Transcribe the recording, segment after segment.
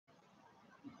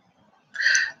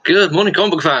Good morning,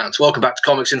 comic book fans. Welcome back to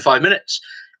Comics in 5 Minutes.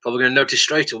 Probably going to notice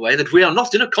straight away that we are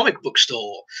not in a comic book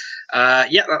store.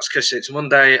 Yeah, that's because it's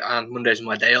Monday, and Monday's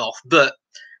my day off. But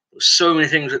there's so many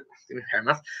things that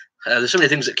there's so many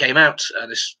things that came out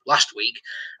this last week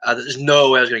that there's no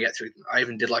way I was going to get through them. I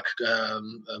even did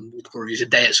multiple reviews a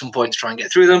day at some point to try and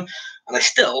get through them, and I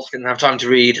still didn't have time to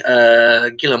read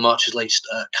Guillaume March's latest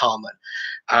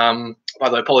Karmen. By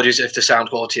the way, apologies if the sound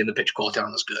quality and the picture quality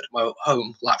aren't as good. My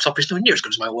home laptop is nowhere near as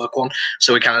good as my work one,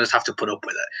 so we kind of just have to put up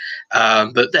with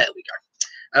it. But there we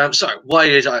go. So why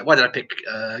did I pick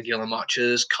Guillaume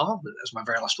March's Karmen as my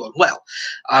very last one? Well,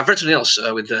 I've read something else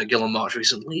with Guillaume March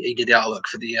recently. He did the artwork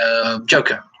for the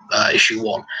Joker issue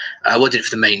 1. Did it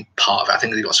for the main part of it. I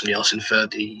think they got somebody else in for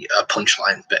the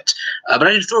punchline bit. But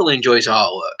I did thoroughly enjoy his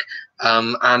artwork.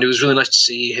 And it was really nice to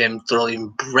see him thoroughly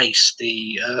embrace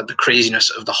the craziness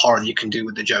of the horror that you can do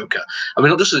with the Joker. I mean,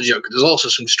 not just with the Joker, there's also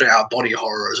some straight-out body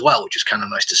horror as well, which is kind of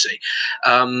nice to see.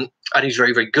 And he's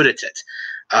very, very good at it.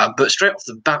 But straight off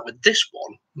the bat with this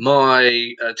one,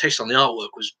 my taste on the artwork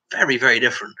was very, very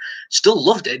different. Still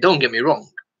loved it, don't get me wrong.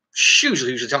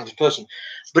 Hugely talented person.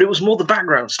 But it was more the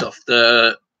background stuff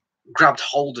that grabbed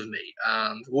hold of me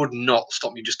and would not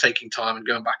stop me just taking time and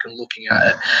going back and looking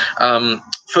at it.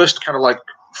 First, kind of like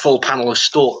full panel of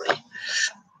story.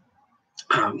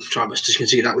 Try my best to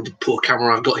see that with the poor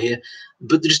camera I've got here.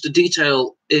 But just the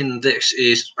detail in this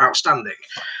is outstanding.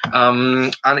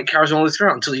 And it carries on all the way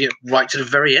throughout until you get right to the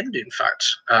very end, in fact.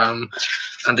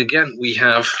 And again, we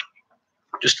have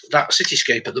just that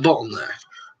cityscape at the bottom there.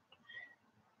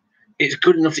 It's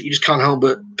good enough that you just can't help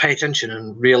but pay attention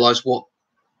and realise what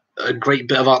a great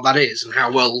bit of art that is and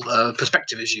how well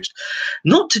perspective is used.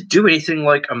 Not to do anything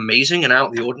like amazing and out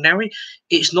of the ordinary.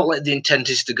 It's not like the intent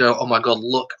is to go, oh my god,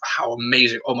 look how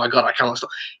amazing, oh my god, I cannot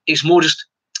stop. It's more just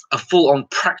a full-on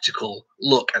practical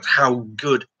look at how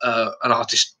good an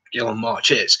artist Guillaume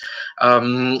March is.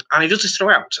 And he does this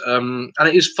throughout. And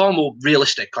it is far more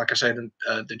realistic, like I say, than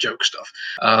the joke stuff.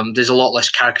 There's a lot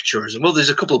less caricaturism. Well, there's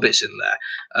a couple of bits in there.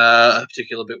 A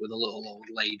particular bit with a little old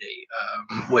lady,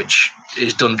 which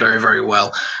is done very, very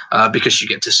well, because you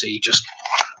get to see just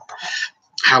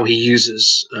how he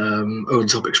uses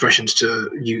over-the-top expressions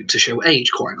to show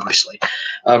age quite nicely.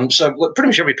 So pretty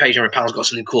much every page and every panel's got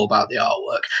something cool about the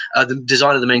artwork. The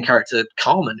design of the main character,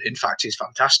 Karmen, in fact, is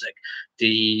fantastic.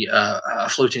 The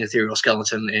floating ethereal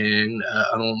skeleton in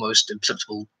an almost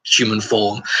imperceptible human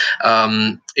form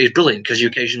is brilliant because you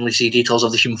occasionally see details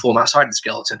of the human form outside the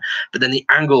skeleton, but then the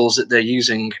angles that they're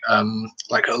using,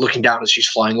 like looking down as she's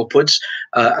flying upwards,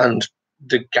 and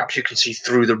the gaps you can see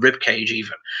through the rib cage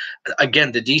even.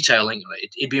 Again, the detailing,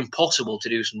 it'd be impossible to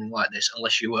do something like this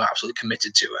unless you were absolutely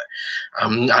committed to it.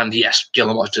 And yes,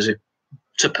 Guillaume March does it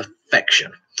to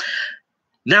perfection.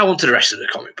 Now on to the rest of the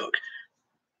comic book.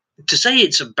 To say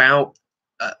it's about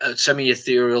a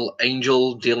semi-ethereal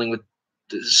angel dealing with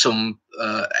some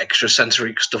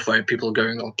extrasensory stuff where people are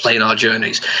going on planar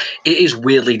journeys, it is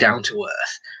weirdly down to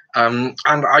earth. And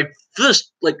I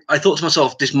first, I thought to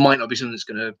myself, this might not be something that's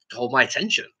going to hold my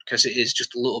attention because it is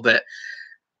just a little bit,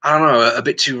 I don't know, a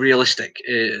bit too realistic.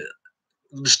 The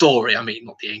story, I mean,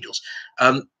 not the angels.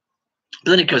 But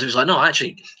then it was like, no,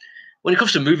 actually, when it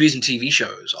comes to movies and TV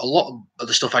shows, a lot of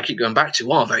the stuff I keep going back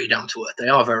to are very down to earth. They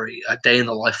are very day in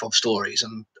the life of stories.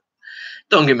 And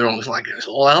don't get me wrong, it's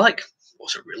all I like.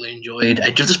 Also really enjoyed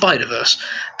Edge of the Spider-Verse.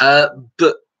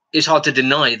 But it's hard to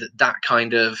deny that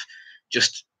kind of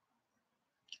just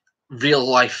real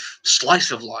life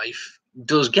slice of life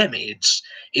does get me.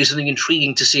 It's something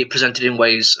intriguing to see it presented in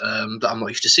ways that I'm not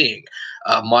used to seeing.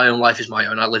 My own life is my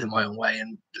own. I live in my own way,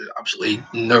 and absolutely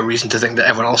no reason to think that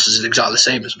everyone else is exactly the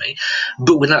same as me.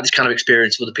 But without this kind of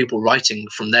experience with the people writing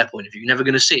from their point of view, you're never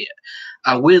going to see it.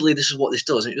 And weirdly, this is what this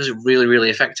does, and it does it really, really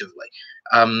effectively.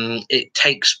 It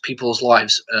takes people's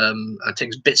lives and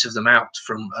takes bits of them out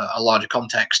from a larger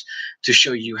context to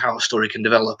show you how a story can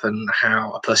develop and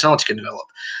how a personality can develop,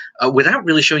 without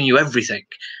really showing you everything.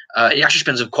 It actually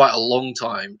spends quite a long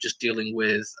time just dealing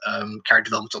with character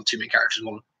development on two main characters,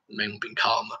 one main one being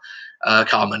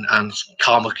Karmen, and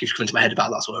Karma keeps coming to my head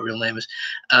about that's what her real name is,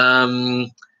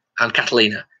 and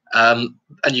Catalina. And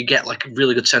you get a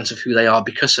really good sense of who they are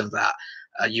because of that.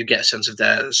 You get a sense of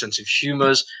their sense of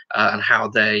humours and how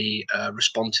they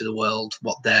respond to the world,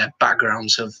 what their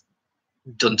backgrounds have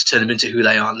done to turn them into who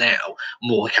they are now.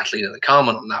 More Catalina than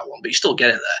Karmen on that one, but you still get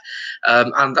it there.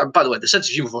 And by the way, the sense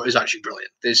of humour for it is actually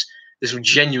brilliant. There's some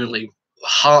genuinely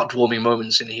heartwarming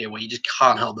moments in here where you just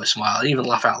can't help but smile and even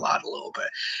laugh out loud a little bit.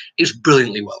 It's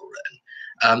brilliantly well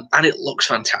written, and it looks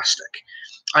fantastic.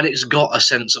 and it's got a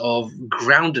sense of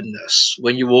groundedness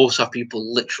when you also have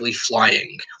people literally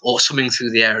flying or swimming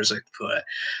through the air, as I put it.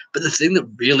 But the thing that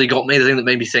really got me, the thing that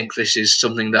made me think this is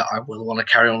something that I will want to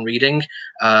carry on reading,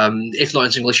 if not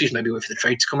in single issues, maybe wait for the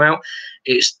trade to come out,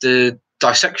 it's the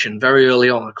dissection very early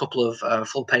on, a couple of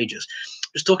full pages,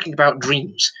 just talking about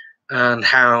dreams and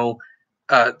how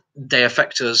they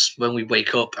affect us when we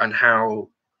wake up, and how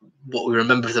what we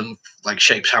remember of them like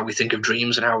shapes how we think of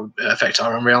dreams and how it affects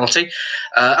our own reality.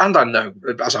 And I know,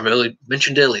 as I've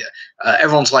mentioned earlier,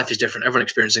 everyone's life is different. Everyone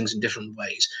experiences things in different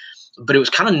ways. But it was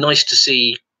kind of nice to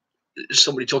see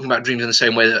somebody talking about dreams in the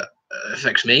same way that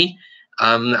affects me,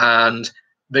 and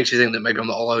makes me think that maybe I'm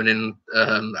not alone in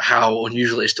how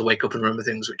unusual it is to wake up and remember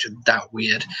things which are that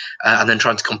weird, and then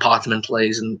trying to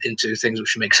compartmentalize into things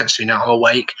which make sense to me now I'm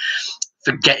awake,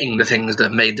 forgetting the things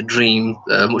that made the dream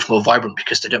much more vibrant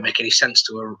because they don't make any sense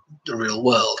to the real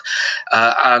world.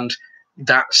 And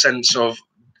that sense of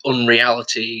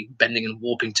unreality bending and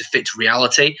warping to fit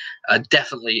reality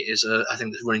definitely is I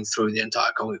think that's running through the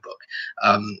entire comic book.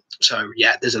 So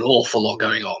yeah, there's an awful lot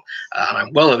going on, and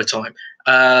I'm well over time,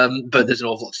 but there's an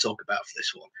awful lot to talk about for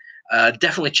this one.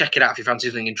 Definitely check it out if you fancy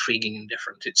something intriguing and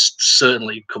different. It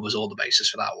certainly covers all the bases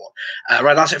for that one.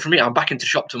 Right, that's it from me. I'm back into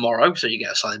shop tomorrow, so you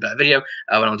get a slightly better video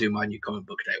when I'll do my new comic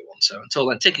book day one. So until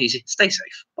then, take it easy, stay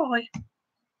safe, bye.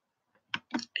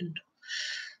 End.